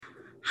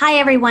Hi,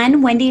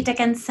 everyone. Wendy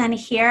Dickinson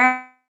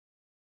here.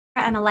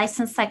 I'm a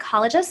licensed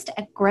psychologist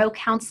at Grow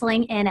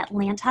Counseling in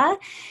Atlanta.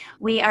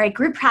 We are a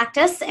group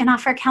practice and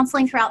offer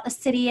counseling throughout the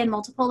city in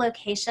multiple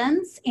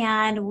locations.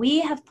 And we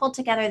have pulled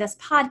together this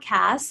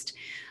podcast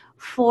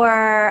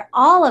for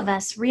all of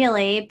us,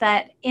 really,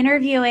 but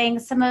interviewing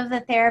some of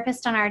the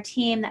therapists on our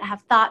team that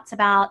have thoughts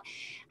about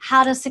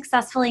how to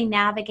successfully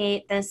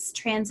navigate this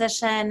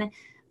transition,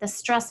 the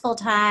stressful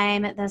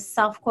time, the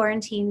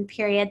self-quarantine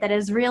period that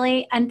is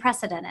really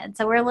unprecedented.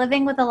 So we're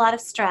living with a lot of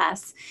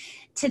stress.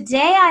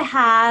 Today I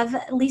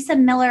have Lisa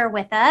Miller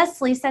with us.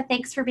 Lisa,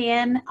 thanks for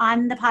being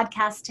on the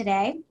podcast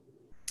today.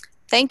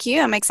 Thank you.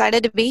 I'm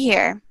excited to be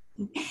here.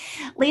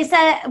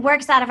 Lisa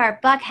works out of our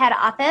Buckhead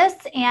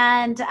office,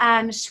 and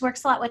she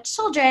works a lot with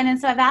children. And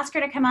so I've asked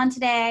her to come on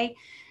today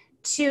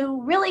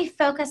to really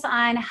focus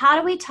on how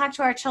do we talk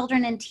to our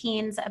children and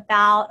teens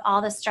about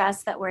all the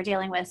stress that we're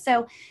dealing with.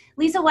 So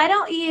Lisa, why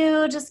don't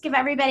you just give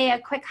everybody a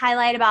quick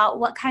highlight about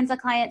what kinds of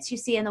clients you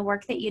see in the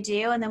work that you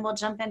do, and then we'll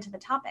jump into the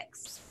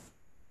topics.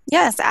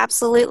 Yes,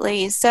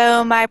 absolutely.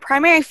 So my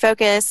primary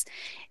focus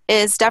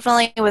is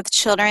definitely with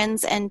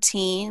children's and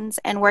teens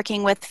and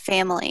working with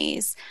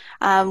families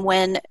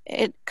when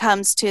it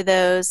comes to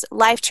those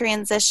life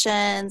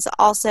transitions,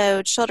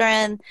 also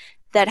children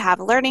that have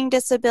learning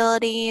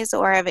disabilities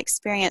or have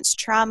experienced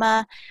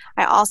trauma.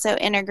 I also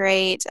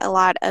integrate a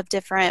lot of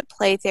different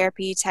play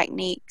therapy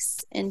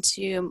techniques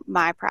into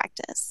my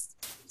practice.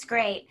 It's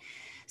great.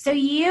 So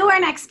you are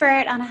an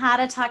expert on how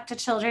to talk to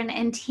children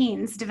and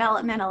teens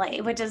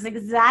developmentally, which is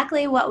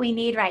exactly what we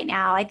need right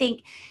now. I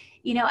think,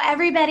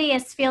 everybody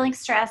is feeling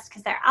stressed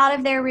because they're out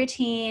of their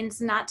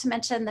routines, not to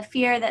mention the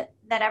fear that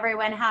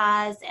everyone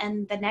has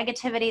and the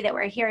negativity that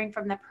we're hearing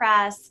from the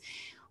press.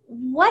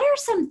 What are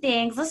some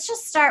things, let's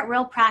just start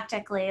real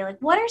practically,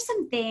 what are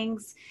some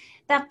things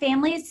that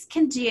families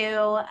can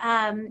do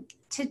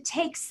to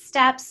take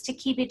steps to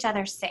keep each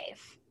other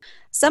safe?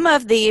 Some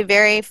of the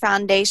very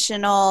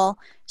foundational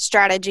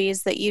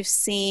strategies that you've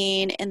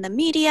seen in the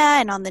media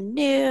and on the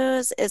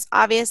news is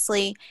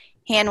obviously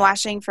hand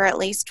washing for at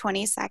least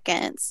 20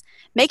 seconds.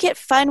 Make it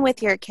fun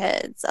with your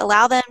kids.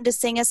 Allow them to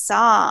sing a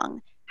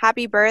song,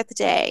 happy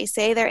birthday,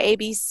 say their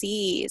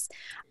ABCs.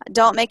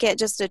 Don't make it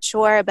just a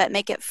chore, but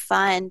make it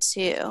fun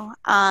too.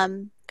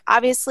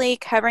 Obviously,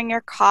 covering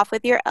your cough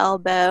with your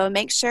elbow.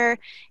 Make sure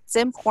it's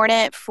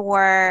important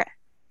for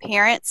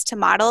parents to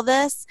model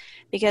this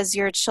because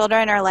your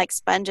children are like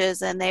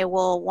sponges and they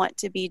will want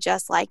to be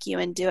just like you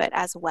and do it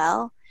as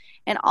well.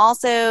 And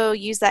also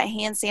use that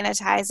hand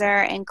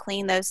sanitizer and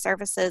clean those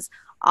surfaces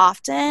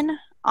often.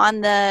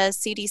 On the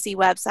CDC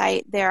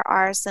website, there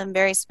are some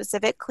very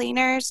specific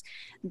cleaners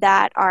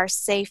that are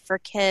safe for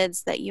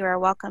kids that you are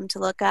welcome to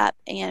look up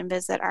and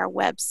visit our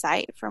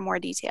website for more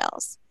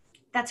details.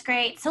 That's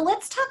great. So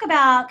let's talk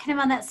about, kind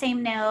of on that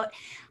same note,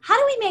 how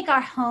do we make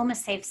our home a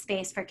safe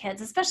space for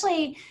kids,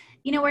 especially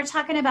we're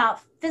talking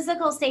about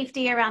physical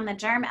safety around the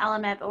germ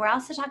element, but we're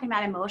also talking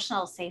about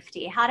emotional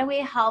safety. How do we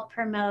help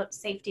promote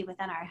safety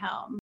within our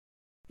home?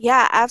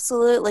 Yeah,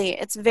 absolutely.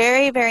 It's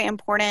very, very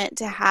important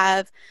to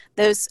have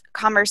those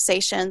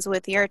conversations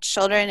with your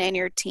children and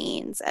your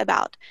teens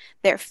about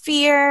their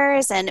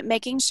fears and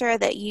making sure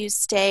that you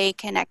stay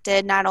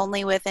connected not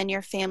only within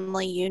your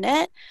family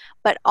unit,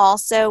 but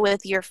also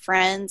with your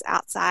friends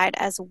outside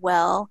as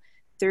well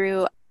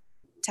through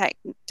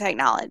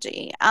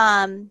technology.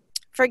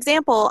 For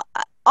example,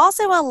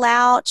 also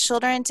allow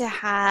children to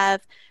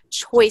have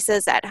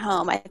choices at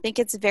home. I think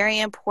it's very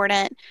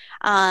important,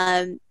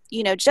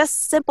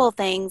 just simple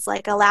things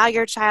like allow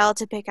your child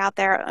to pick out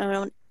their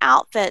own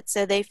outfit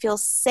so they feel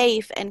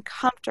safe and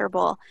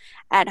comfortable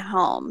at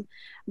home.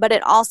 But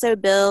it also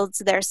builds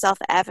their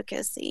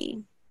self-efficacy.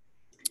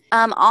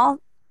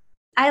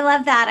 I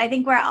love that. I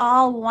think we're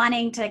all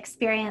wanting to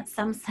experience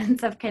some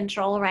sense of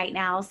control right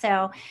now.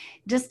 So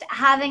just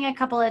having a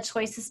couple of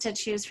choices to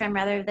choose from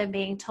rather than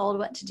being told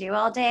what to do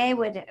all day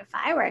would, if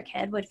I were a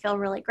kid, would feel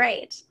really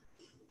great.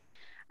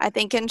 I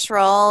think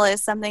control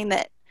is something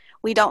that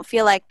we don't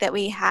feel like that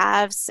we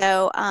have.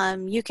 So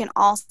you can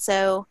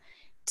also,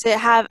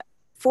 to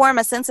form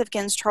a sense of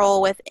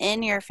control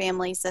within your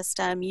family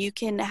system, you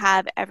can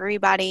have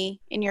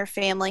everybody in your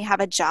family have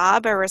a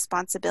job or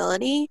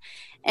responsibility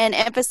and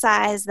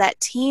emphasize that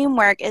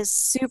teamwork is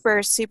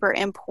super, super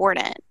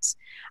important.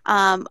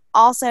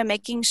 Also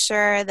making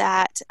sure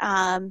that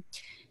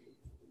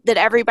that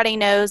everybody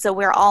knows that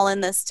we're all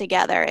in this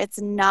together. It's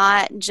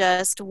not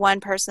just one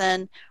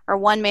person or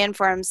one man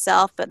for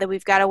himself, but that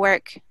we've got to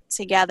work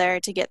together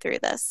to get through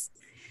this.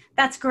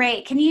 That's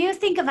great. Can you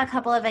think of a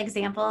couple of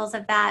examples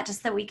of that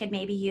just that we could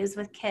maybe use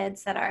with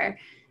kids that are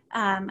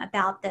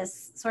about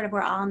this sort of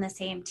we're all on the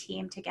same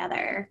team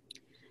together?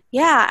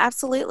 Yeah,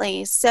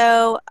 absolutely.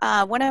 So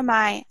one of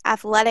my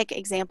athletic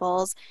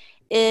examples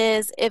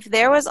is if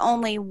there was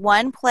only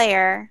one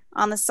player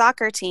on the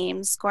soccer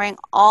team scoring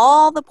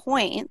all the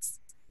points,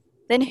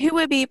 then who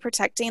would be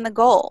protecting the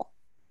goal?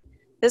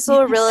 This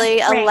will really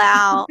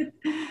allow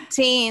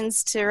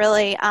teens to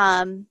really,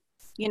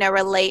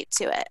 relate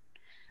to it.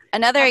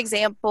 Another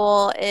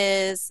example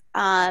is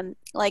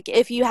like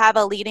if you have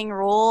a leading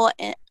role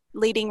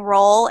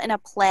in a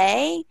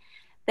play,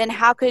 then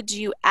how could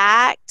you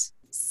act,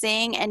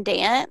 sing, and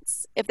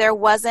dance if there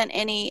wasn't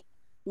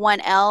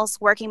anyone else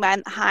working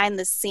behind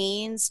the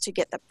scenes to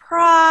get the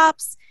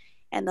props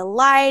and the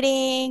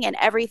lighting and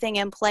everything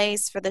in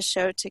place for the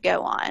show to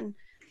go on?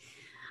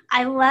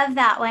 I love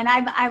that one.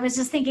 I was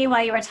just thinking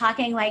while you were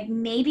talking, like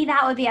maybe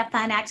that would be a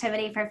fun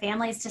activity for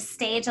families to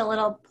stage a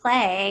little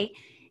play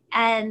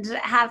and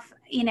have,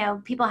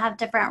 people have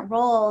different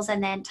roles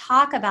and then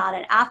talk about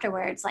it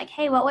afterwards. Like,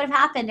 hey, what would have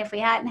happened if we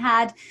hadn't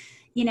had,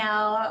 you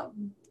know,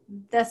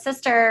 the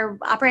sister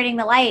operating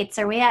the lights,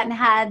 or we hadn't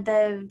had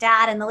the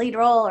dad in the lead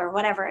role, or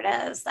whatever it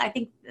is. I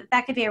think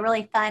that could be a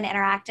really fun,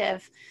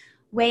 interactive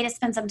way to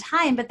spend some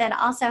time, but then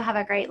also have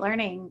a great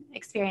learning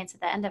experience at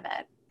the end of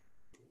it.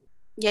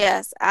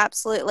 Yes,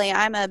 absolutely.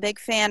 I'm a big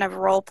fan of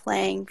role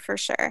playing for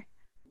sure.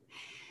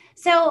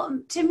 So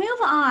to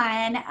move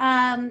on,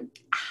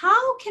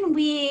 how can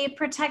we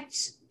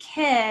protect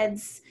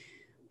kids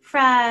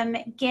from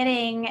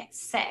getting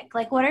sick?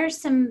 Like, what are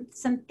some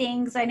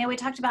things? I know we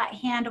talked about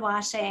hand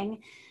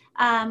washing.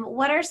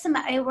 What are some?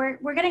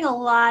 We're getting a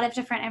lot of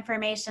different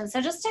information.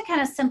 So just to kind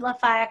of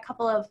simplify a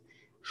couple of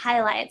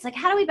highlights, like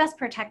how do we best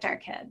protect our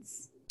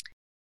kids?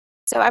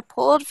 So I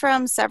pulled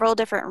from several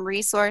different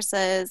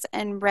resources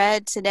and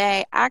read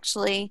today,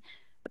 actually,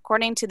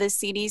 according to the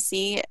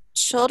CDC,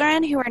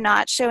 children who are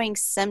not showing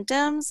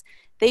symptoms,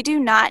 they do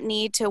not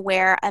need to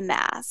wear a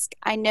mask.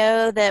 I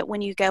know that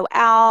when you go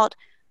out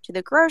to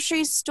the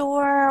grocery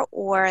store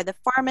or the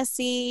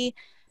pharmacy,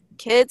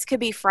 kids could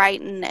be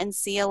frightened and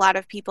see a lot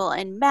of people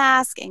in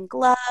masks and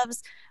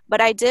gloves,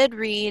 but I did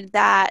read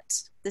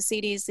that the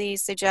CDC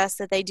suggests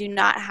that they do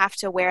not have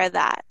to wear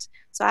that.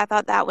 So I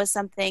thought that was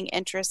something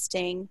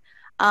interesting.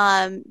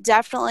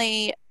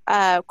 Definitely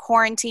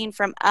quarantine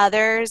from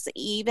others,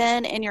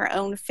 even in your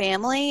own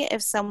family,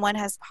 if someone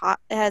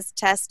has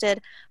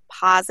tested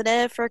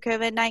positive for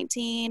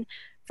COVID-19.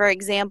 For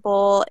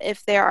example,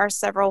 if there are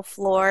several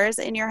floors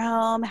in your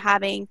home,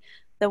 having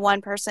the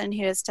one person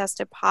who has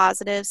tested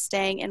positive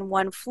staying in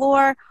one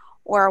floor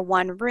or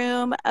one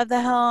room of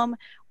the home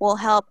will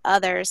help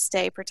others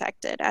stay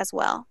protected as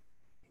well.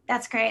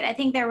 That's great. I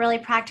think they're really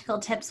practical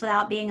tips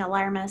without being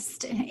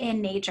alarmist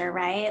in nature,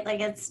 right?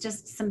 Like it's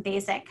just some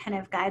basic kind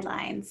of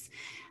guidelines.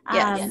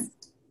 Yes.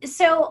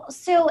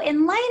 So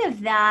in light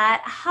of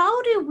that,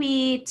 how do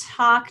we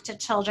talk to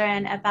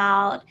children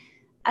about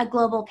a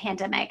global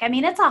pandemic? I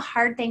mean, it's a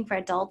hard thing for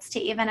adults to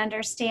even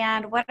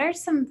understand. What are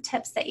some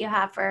tips that you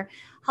have for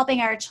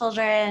helping our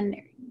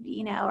children,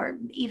 or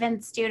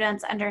even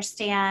students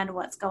understand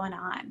what's going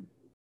on?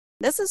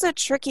 This is a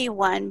tricky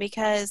one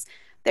because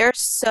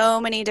there's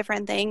so many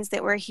different things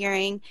that we're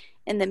hearing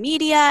in the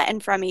media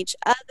and from each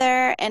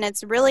other, and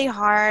it's really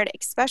hard,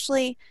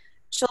 especially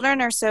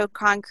children are so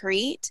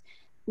concrete,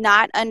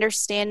 not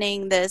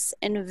understanding this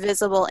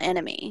invisible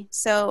enemy.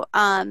 So,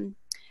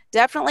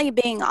 definitely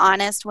being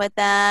honest with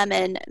them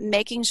and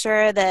making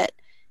sure that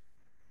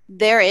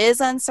there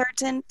is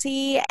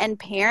uncertainty and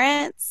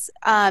parents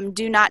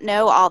do not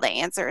know all the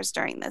answers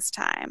during this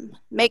time.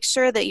 Make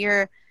sure that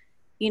you're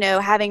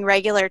having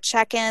regular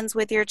check-ins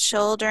with your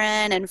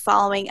children and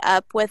following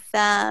up with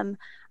them,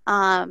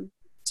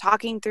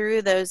 talking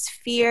through those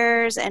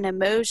fears and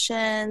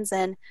emotions.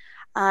 And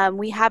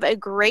we have a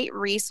great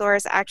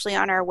resource actually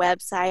on our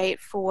website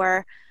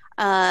for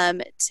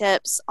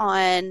tips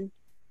on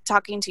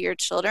talking to your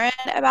children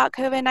about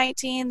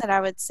COVID-19 that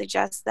I would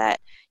suggest that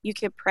you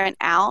could print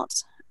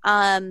out.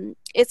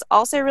 It's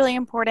also really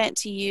important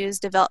to use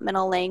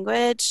developmental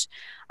language.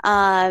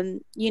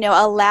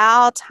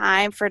 Allow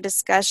time for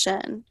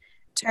discussion.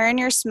 Turn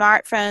your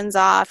smartphones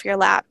off, your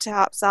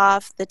laptops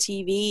off, the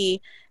TV.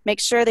 Make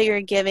sure that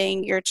you're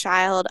giving your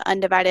child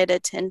undivided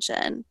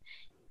attention.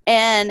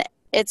 And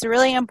it's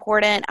really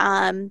important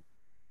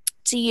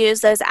to use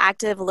those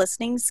active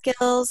listening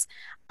skills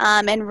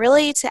and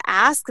really to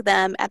ask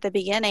them at the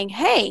beginning,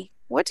 hey,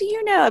 what do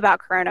you know about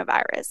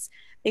coronavirus?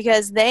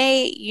 Because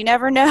you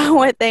never know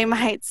what they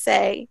might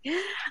say.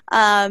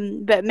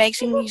 But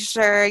making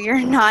sure you're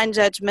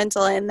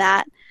non-judgmental in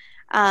that,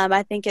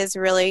 I think is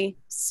really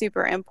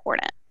super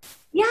important.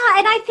 Yeah,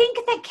 and I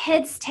think that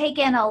kids take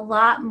in a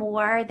lot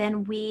more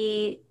than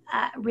we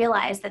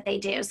realize that they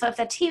do. So if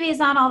the TV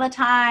is on all the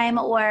time,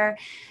 or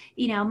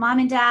mom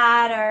and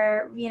dad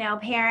or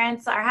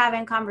parents are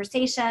having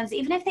conversations,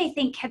 even if they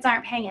think kids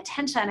aren't paying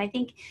attention, I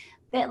think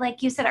that,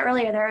 like you said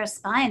earlier, they're a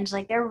sponge.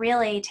 Like they're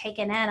really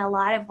taking in a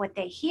lot of what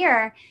they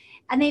hear,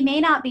 and they may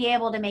not be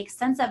able to make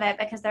sense of it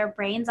because their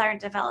brains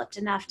aren't developed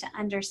enough to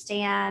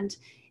understand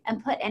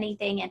and put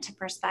anything into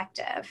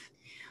perspective.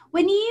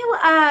 When you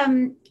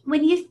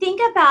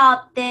think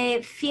about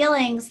the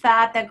feelings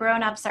that the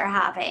grown-ups are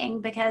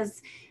having,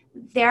 because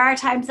there are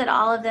times in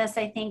all of this,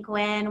 I think,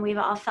 when we've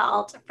all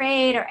felt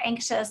afraid or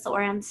anxious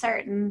or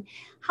uncertain,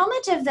 how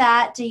much of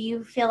that do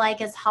you feel like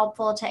is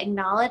helpful to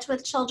acknowledge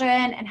with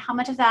children, and how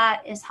much of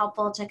that is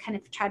helpful to kind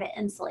of try to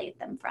insulate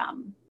them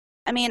from?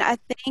 I mean, I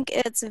think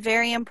it's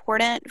very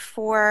important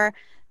for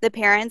the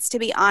parents to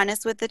be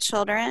honest with the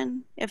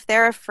children. If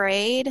they're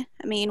afraid,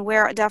 I mean,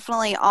 we're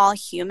definitely all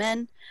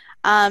human.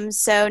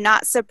 So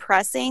not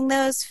suppressing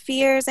those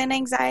fears and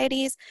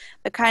anxieties,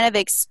 but kind of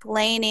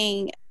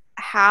explaining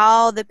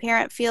how the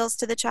parent feels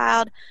to the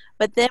child,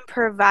 but then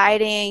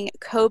providing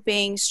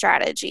coping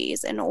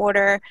strategies in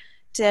order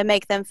to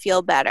make them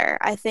feel better.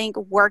 I think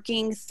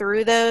working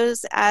through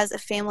those as a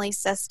family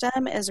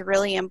system is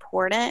really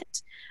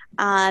important,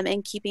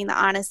 and keeping the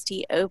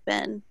honesty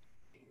open.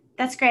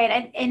 That's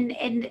great. And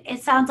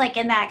it sounds like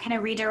in that kind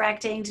of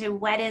redirecting to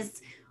what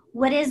is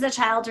the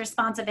child's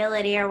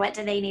responsibility, or what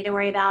do they need to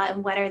worry about,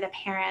 and what are the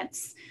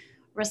parents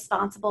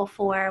responsible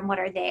for, and what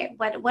are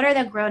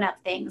the grown-up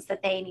things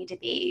that they need to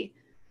be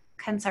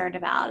concerned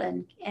about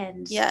and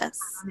Yes.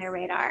 on their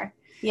radar.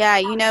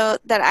 Yeah,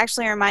 that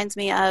actually reminds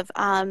me of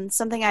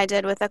something I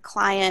did with a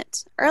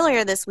client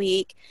earlier this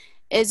week.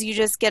 Is you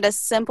just get a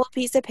simple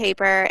piece of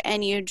paper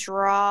and you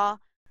draw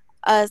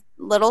a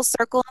little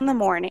circle in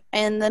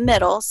the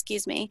middle,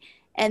 excuse me,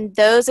 and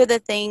those are the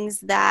things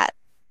that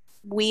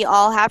we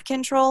all have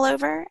control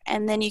over.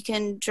 And then you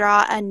can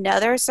draw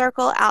another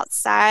circle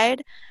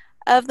outside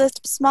of the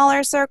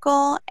smaller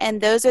circle,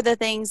 and those are the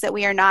things that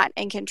we are not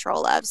in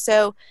control of.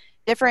 So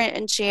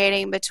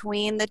differentiating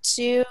between the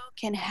two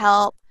can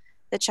help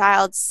the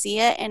child see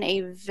it in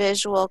a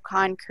visual,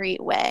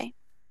 concrete way.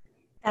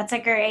 That's a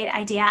great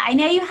idea. I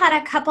know you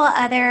had a couple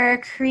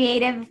other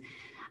creative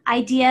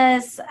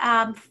ideas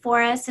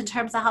for us in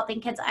terms of helping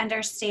kids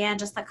understand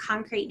just the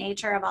concrete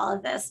nature of all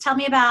of this. Tell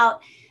me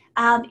about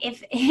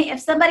if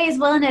somebody is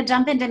willing to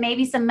jump into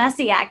maybe some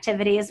messy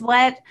activities,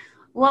 what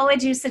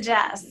would you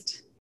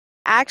suggest?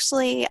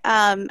 Actually,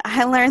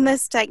 I learned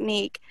this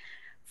technique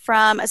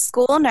from a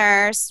school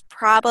nurse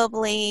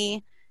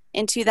probably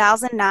in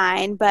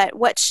 2009, but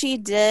what she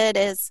did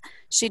is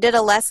she did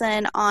a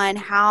lesson on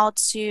how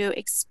to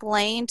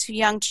explain to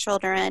young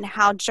children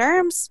how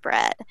germs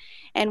spread.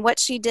 And what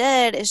she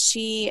did is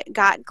she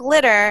got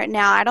glitter.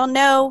 Now, I don't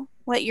know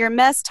what your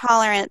mess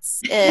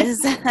tolerance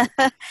is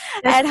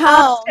at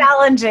home.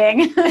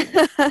 Challenging.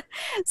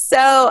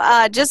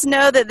 So just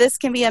know that this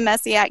can be a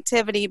messy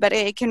activity, but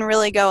it can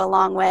really go a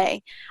long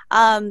way.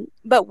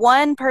 But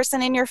one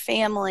person in your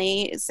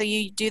family, so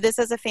you do this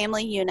as a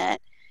family unit,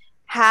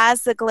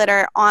 has the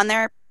glitter on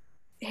their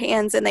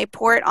hands and they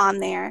pour it on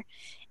there.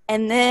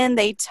 And then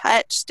they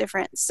touch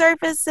different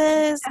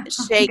surfaces,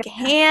 shake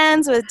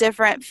hands with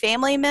different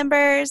family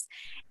members.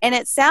 And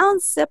it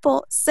sounds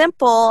simple,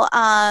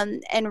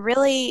 and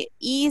really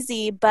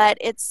easy, but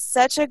it's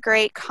such a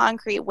great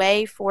concrete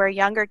way for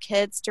younger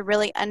kids to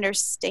really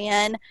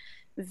understand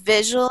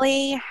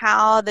visually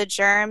how the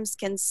germs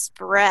can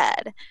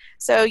spread.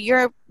 So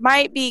you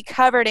might be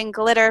covered in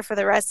glitter for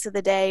the rest of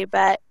the day,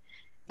 but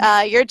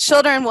your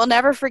children will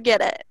never forget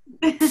it.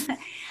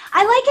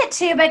 I like it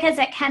too because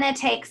it kind of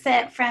takes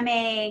it from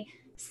a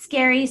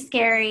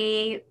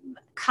scary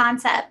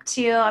concept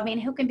to, I mean,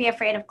 who can be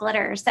afraid of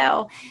glitter?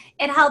 So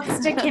it helps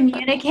to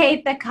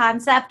communicate the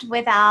concept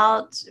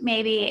without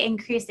maybe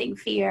increasing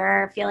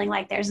fear, feeling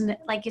like there's,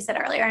 like you said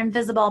earlier, an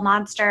invisible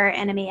monster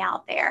enemy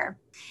out there.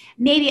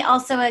 Maybe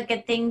also a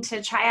good thing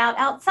to try out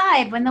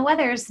outside when the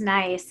weather's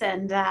nice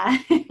and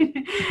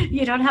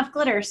you don't have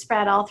glitter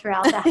spread all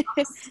throughout the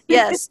house.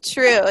 Yes,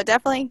 true.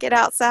 Definitely get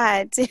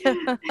outside too.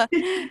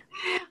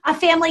 A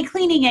family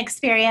cleaning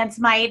experience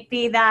might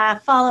be the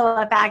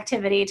follow-up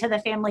activity to the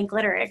family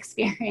glitter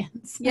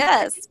experience.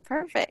 Yes,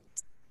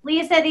 perfect.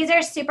 Lisa, these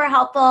are super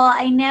helpful.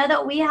 I know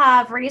that we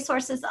have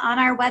resources on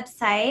our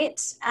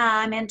website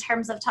in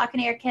terms of talking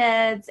to your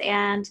kids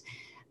and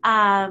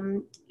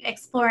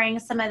exploring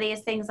some of these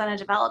things on a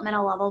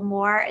developmental level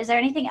more. Is there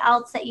anything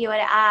else that you would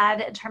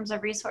add in terms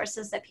of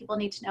resources that people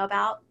need to know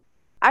about?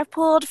 I've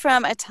pulled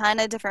from a ton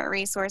of different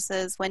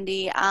resources,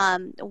 Wendy.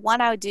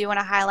 One I do want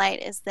to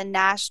highlight is the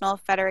National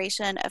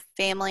Federation of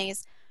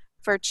Families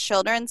for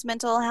Children's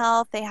Mental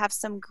Health. They have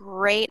some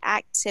great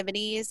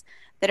activities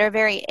that are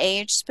very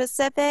age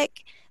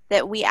specific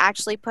that we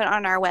actually put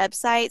on our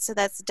website. So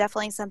that's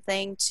definitely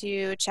something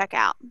to check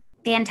out.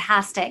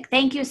 Fantastic.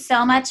 Thank you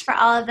so much for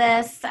all of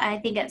this. I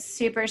think it's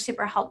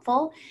super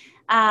helpful.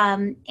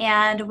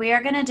 And we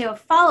are going to do a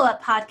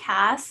follow-up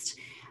podcast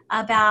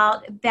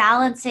about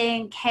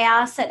balancing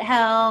chaos at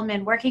home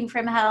and working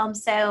from home.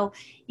 So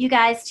you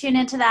guys tune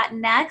into that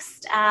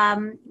next.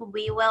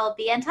 We will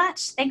be in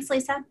touch. Thanks,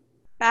 Lisa.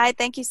 Bye.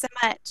 Thank you so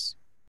much.